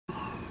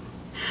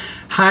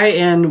Hi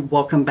and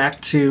welcome back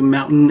to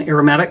Mountain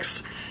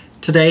Aromatics.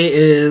 Today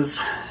is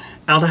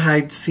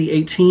Aldehyde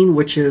C-18,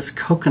 which is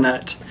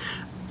coconut.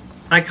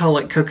 I call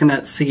it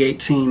coconut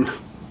C-18.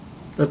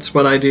 That's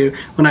what I do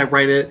when I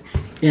write it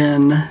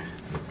in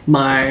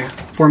my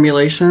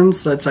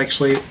formulations. That's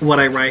actually what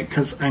I write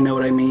because I know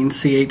what I mean.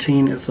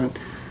 C-18 is an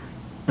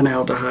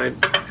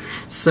aldehyde.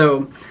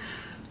 So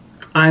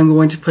I'm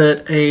going to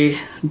put a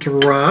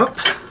drop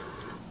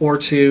or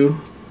two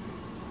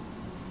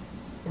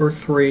or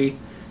three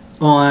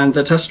on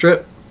the test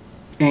strip,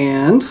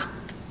 and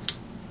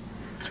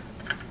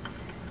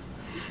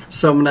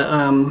so I'm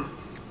gonna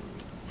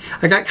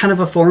I got kind of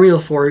a formula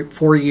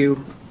for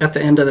you at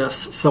the end of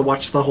this, so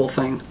watch the whole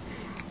thing.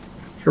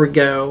 Here we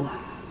go.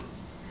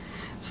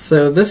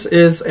 So this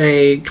is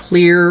a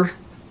clear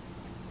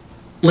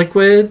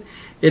liquid.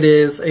 It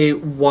is a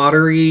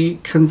watery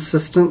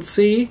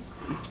consistency.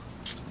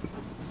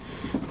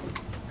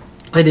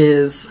 It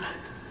is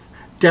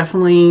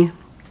definitely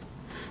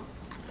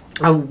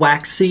a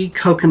waxy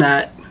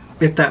coconut,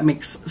 if that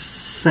makes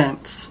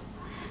sense.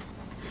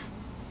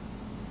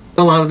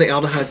 A lot of the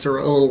aldehydes are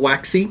a little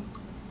waxy.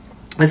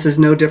 This is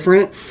no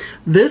different.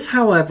 This,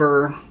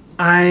 however,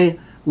 I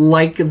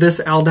like this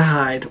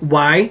aldehyde.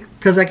 Why?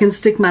 Because I can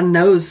stick my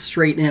nose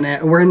straight in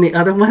it, where in the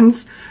other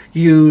ones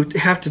you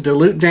have to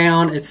dilute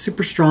down. It's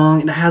super strong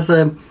and it has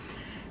a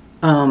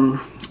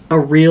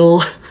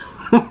real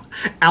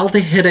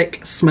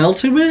aldehydic smell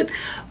to it.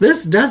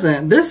 This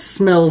doesn't. This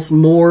smells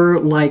more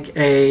like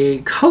a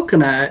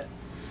coconut,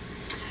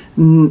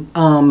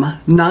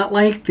 not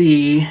like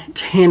the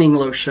tanning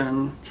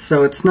lotion.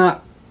 So it's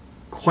not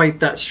quite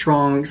that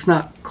strong. It's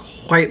not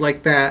quite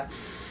like that.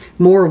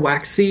 More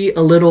waxy,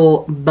 a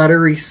little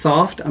buttery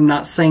soft. I'm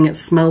not saying it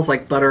smells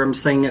like butter. I'm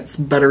saying it's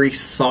buttery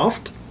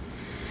soft.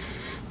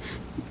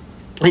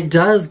 It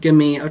does give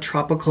me a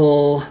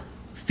tropical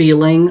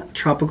feeling,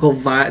 tropical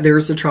vibe.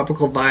 There's a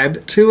tropical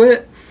vibe to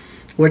it,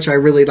 which I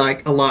really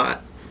like a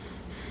lot.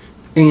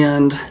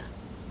 And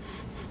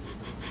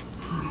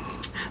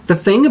the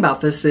thing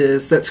about this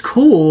is that's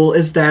cool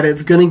is that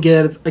it's going to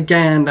give,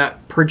 again,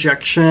 that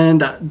projection,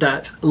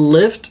 that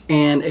lift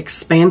and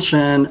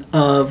expansion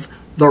of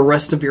the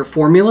rest of your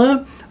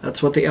formula.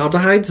 That's what the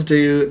aldehydes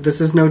do. This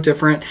is no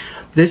different.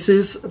 This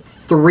is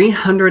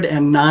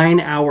 309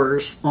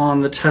 hours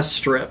on the test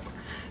strip.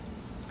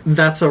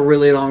 That's a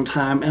really long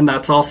time, and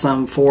that's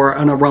awesome for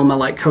an aroma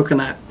like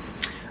coconut.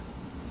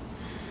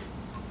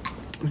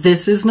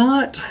 This is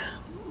not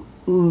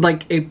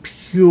like a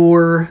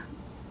pure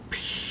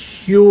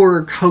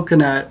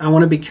coconut. I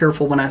want to be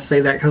careful when I say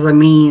that, because I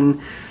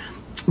mean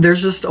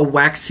there's just a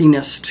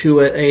waxiness to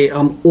it, a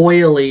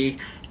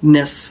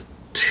oiliness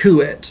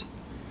to it.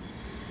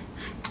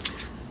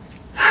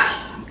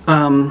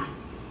 So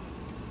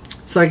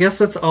I guess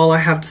that's all I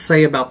have to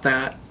say about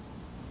that,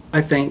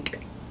 I think.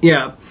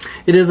 Yeah,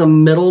 it is a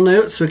middle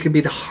note, so it could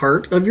be the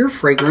heart of your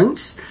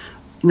fragrance.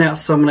 Now,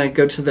 so I'm going to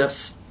go to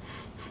this.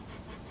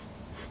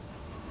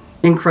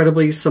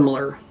 Incredibly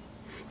similar.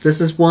 This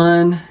is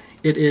one,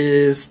 it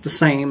is the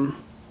same.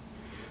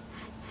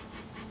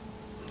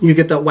 You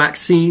get that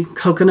waxy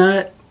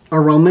coconut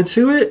aroma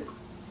to it.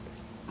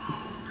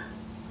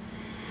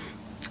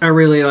 I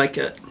really like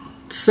it.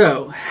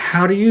 So,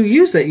 how do you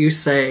use it, you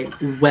say?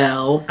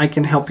 Well, I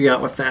can help you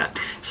out with that.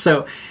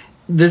 So,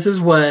 this is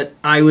what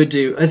I would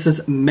do. This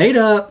is made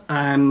up.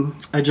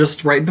 I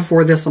just, right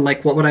before this, I'm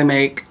like, what would I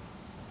make?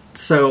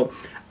 So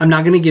I'm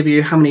not going to give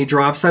you how many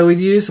drops I would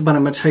use, but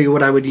I'm going to tell you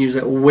what I would use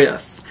it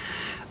with.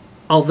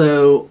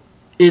 Although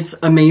it's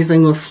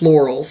amazing with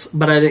florals,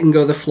 but I didn't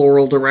go the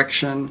floral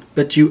direction.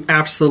 But you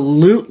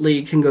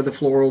absolutely can go the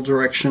floral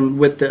direction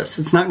with this.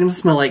 It's not going to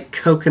smell like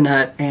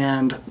coconut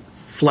and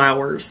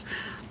flowers.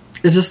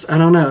 It just, I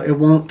don't know, it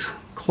won't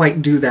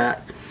quite do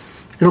that.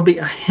 There'll be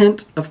a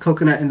hint of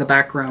coconut in the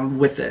background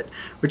with it,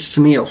 which to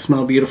me will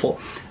smell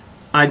beautiful.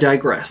 I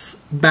digress.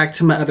 Back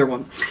to my other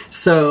one.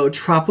 So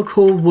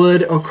Tropical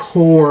Wood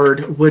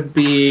Accord would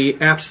be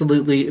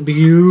absolutely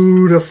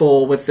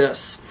beautiful with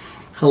this.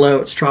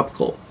 Hello, it's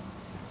tropical.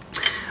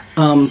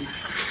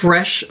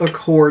 Fresh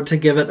Accord to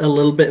give it a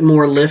little bit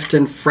more lift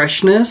and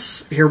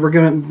freshness. Here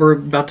we're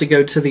about to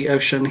go to the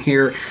ocean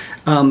here.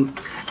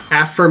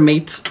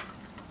 Aphermate.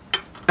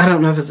 I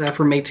don't know if it's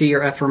Aphermate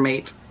or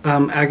Aphermate.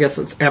 I guess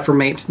it's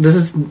Aphermate. This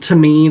is, to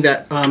me,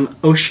 that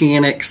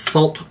oceanic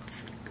salt,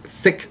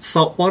 thick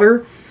salt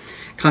water,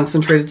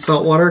 concentrated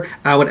salt water.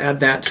 I would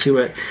add that to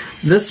it.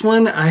 This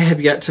one I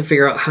have yet to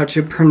figure out how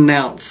to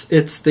pronounce.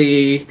 It's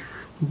the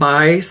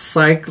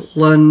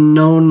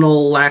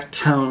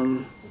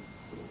Bicyclononalactone.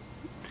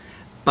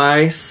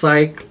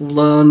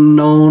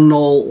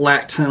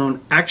 Bicyclononalactone.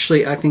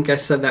 Actually, I think I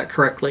said that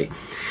correctly.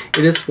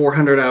 It is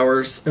 400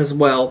 hours as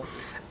well.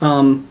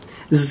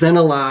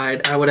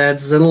 Zenolide, I would add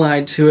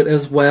Zenolide to it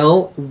as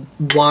well.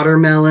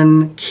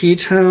 Watermelon,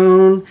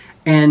 Ketone,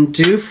 and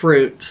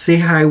Dewfruit. See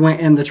how I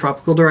went in the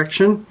tropical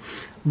direction?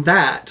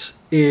 That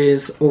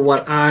is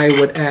what I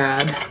would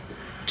add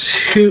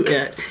to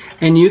it.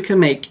 And you can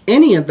make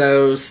any of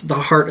those the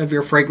heart of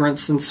your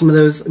fragrance, and some of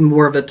those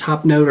more of a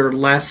top note or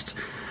last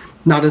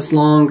not as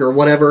long or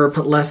whatever,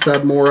 put less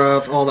of, more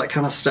of, all that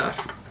kind of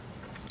stuff.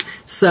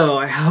 So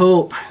I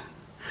hope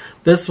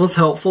this was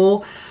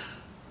helpful.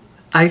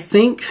 I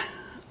think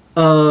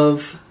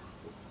of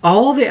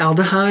all the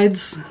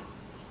aldehydes,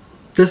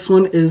 this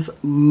one is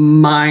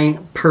my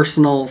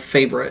personal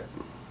favorite.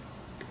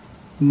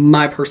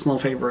 My personal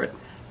favorite.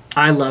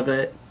 I love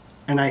it.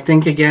 And I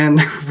think, again,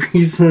 the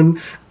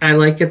reason I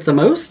like it the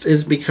most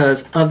is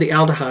because of the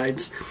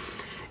aldehydes.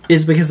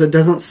 Is because it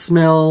doesn't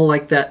smell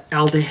like that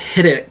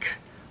aldehydic,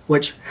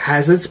 which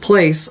has its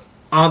place,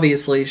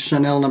 obviously,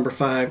 Chanel No.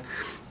 5.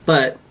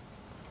 But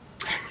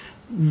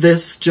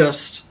this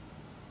just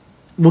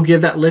will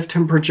give that lift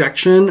and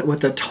projection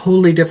with a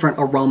totally different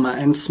aroma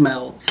and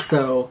smell.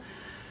 So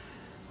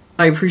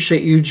I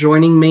appreciate you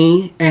joining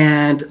me.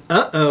 And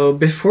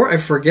before I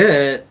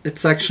forget,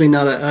 it's actually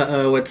not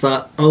a it's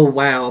a oh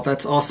wow,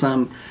 that's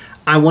awesome.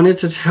 I wanted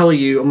to tell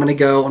you, I'm going to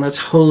go on a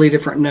totally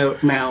different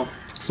note now.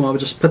 So I'll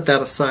just put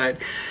that aside.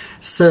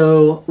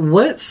 So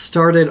what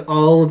started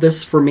all of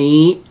this for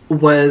me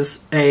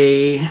was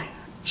a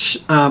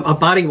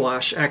body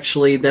wash,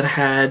 actually, that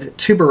had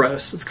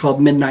tuberose. It's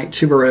called Midnight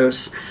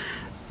Tuberose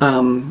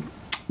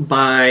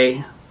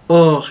by,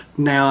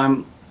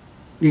 now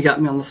you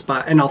got me on the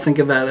spot, and I'll think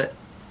about it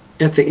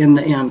in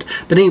the end.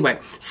 But anyway,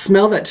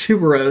 smell that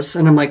tuberose,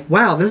 and I'm like,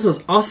 wow, this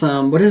is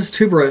awesome. What is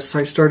tuberose? So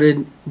I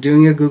started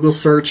doing a Google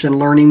search and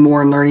learning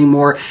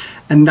more,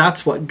 and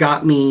that's what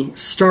got me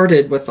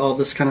started with all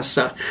this kind of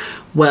stuff.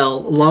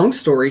 Well, long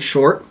story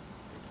short,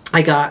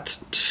 I got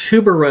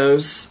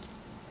tuberose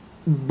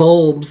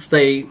bulbs.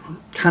 They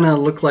kind of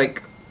look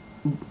like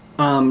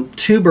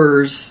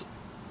tubers.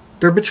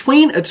 They're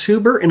between a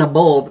tuber and a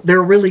bulb.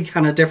 They're really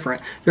kind of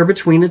different. They're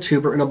between a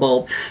tuber and a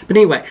bulb. But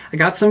anyway, I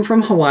got some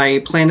from Hawaii,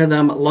 planted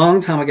them a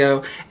long time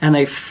ago, and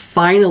they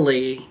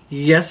finally,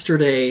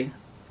 yesterday,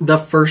 the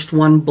first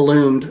one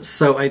bloomed.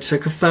 So I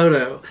took a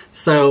photo.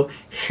 So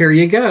here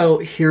you go.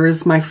 Here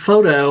is my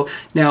photo.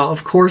 Now,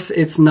 of course,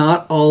 it's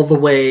not all the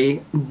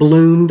way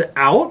bloomed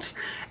out.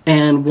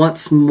 And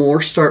once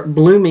more start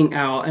blooming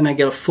out and I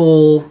get a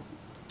full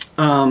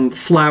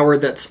flower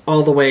that's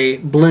all the way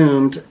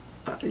bloomed,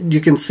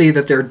 you can see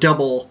that they're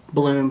double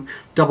bloom,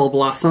 double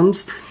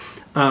blossoms.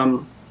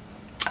 And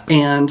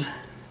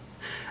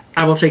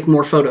I will take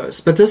more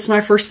photos. But this is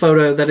my first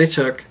photo that I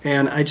took,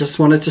 and I just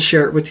wanted to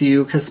share it with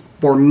you because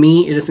for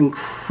me it is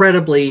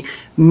incredibly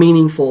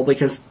meaningful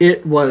because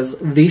it was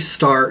the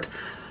start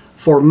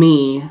for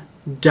me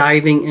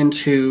diving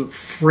into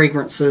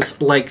fragrances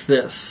like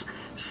this.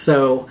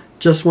 So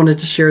just wanted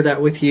to share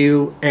that with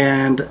you.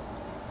 And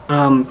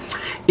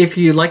if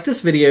you like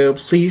this video,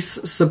 please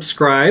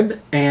subscribe.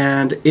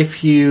 And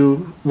if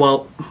you,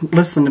 well,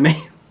 listen to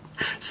me.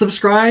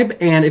 Subscribe,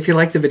 and if you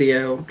like the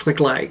video, click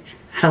like.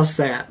 How's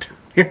that?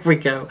 Here we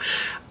go.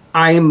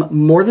 I am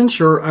more than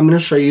sure I'm going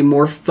to show you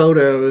more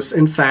photos.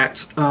 In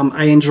fact,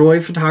 I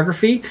enjoy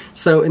photography,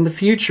 so in the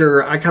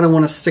future I kind of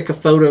want to stick a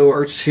photo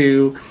or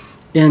two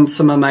in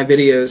some of my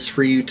videos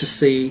for you to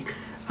see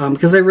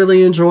because I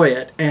really enjoy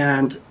it,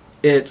 and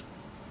it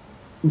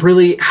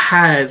really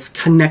has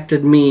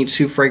connected me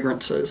to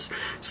fragrances.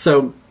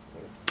 So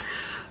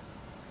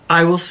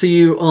I will see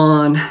you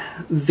on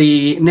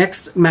the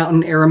next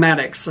Mountain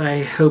Aromatics.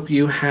 I hope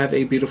you have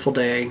a beautiful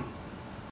day.